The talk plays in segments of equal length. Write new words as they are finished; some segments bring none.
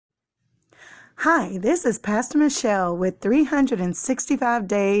Hi, this is Pastor Michelle with 365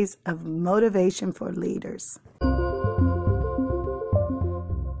 Days of Motivation for Leaders.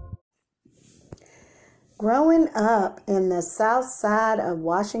 Growing up in the south side of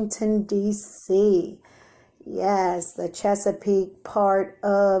Washington, D.C., yes, the Chesapeake part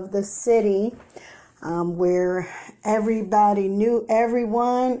of the city, where everybody knew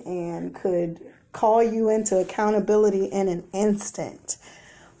everyone and could call you into accountability in an instant.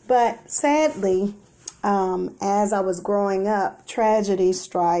 But sadly, as I was growing up, tragedy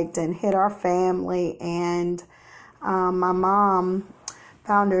struck and hit our family, and my mom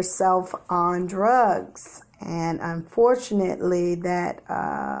found herself on drugs, and unfortunately that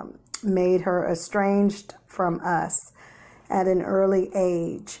made her estranged from us at an early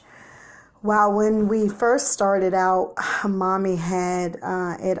age. While when we first started out, Mommy had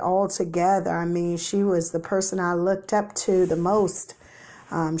it all together. I mean, she was the person I looked up to the most.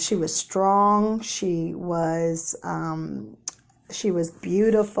 She was strong. She was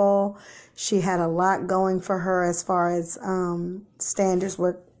beautiful. She had a lot going for her as far as standards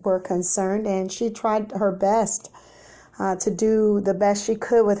were concerned, and she tried her best to do the best she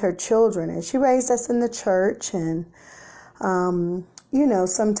could with her children. And she raised us in the church, and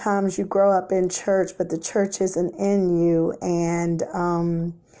sometimes you grow up in church, but the church isn't in you. And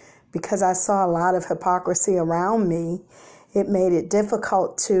because I saw a lot of hypocrisy around me, it made it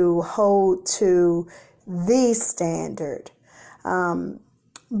difficult to hold to the standard.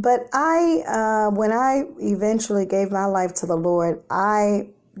 But when I eventually gave my life to the Lord, I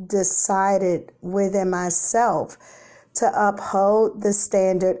decided within myself to uphold the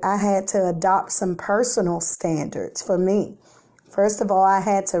standard. I had to adopt some personal standards for me. First of all, I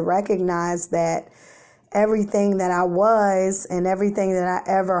had to recognize that everything that I was and everything that I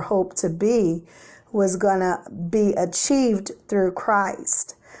ever hoped to be was going to be achieved through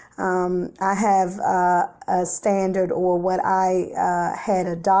Christ. I have a standard, or what I had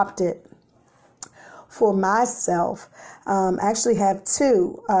adopted for myself. Actually have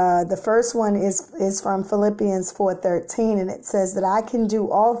two. The first one is from Philippians 4:13, and it says that I can do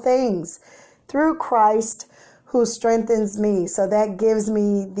all things through Christ who strengthens me. So that gives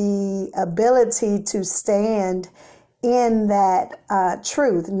me the ability to stand in that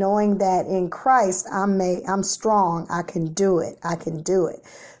truth, knowing that in Christ I'm strong. I can do it.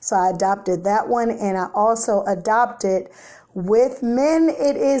 So I adopted that one, and I also adopted, with men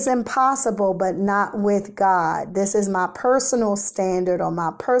it is impossible, but not with God. This is my personal standard, or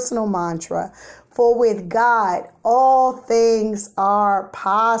my personal mantra. For with God, all things are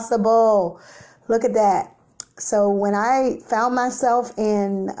possible. Look at that. So when I found myself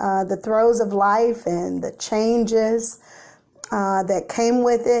in the throes of life and the changes that came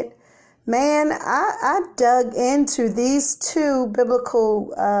with it, man, I dug into these two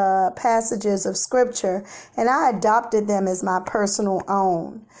biblical passages of scripture, and I adopted them as my personal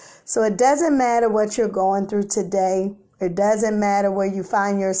own. So it doesn't matter what you're going through today. It doesn't matter where you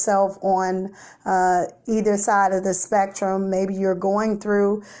find yourself on either side of the spectrum. Maybe you're going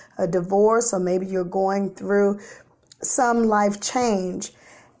through a divorce, or maybe you're going through some life change,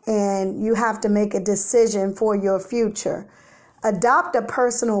 and you have to make a decision for your future. Adopt a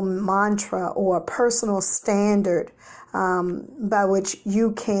personal mantra or a personal standard by which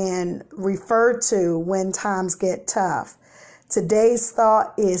you can refer to when times get tough. Today's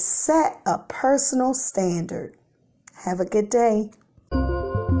thought is: set a personal standard. Have a good day.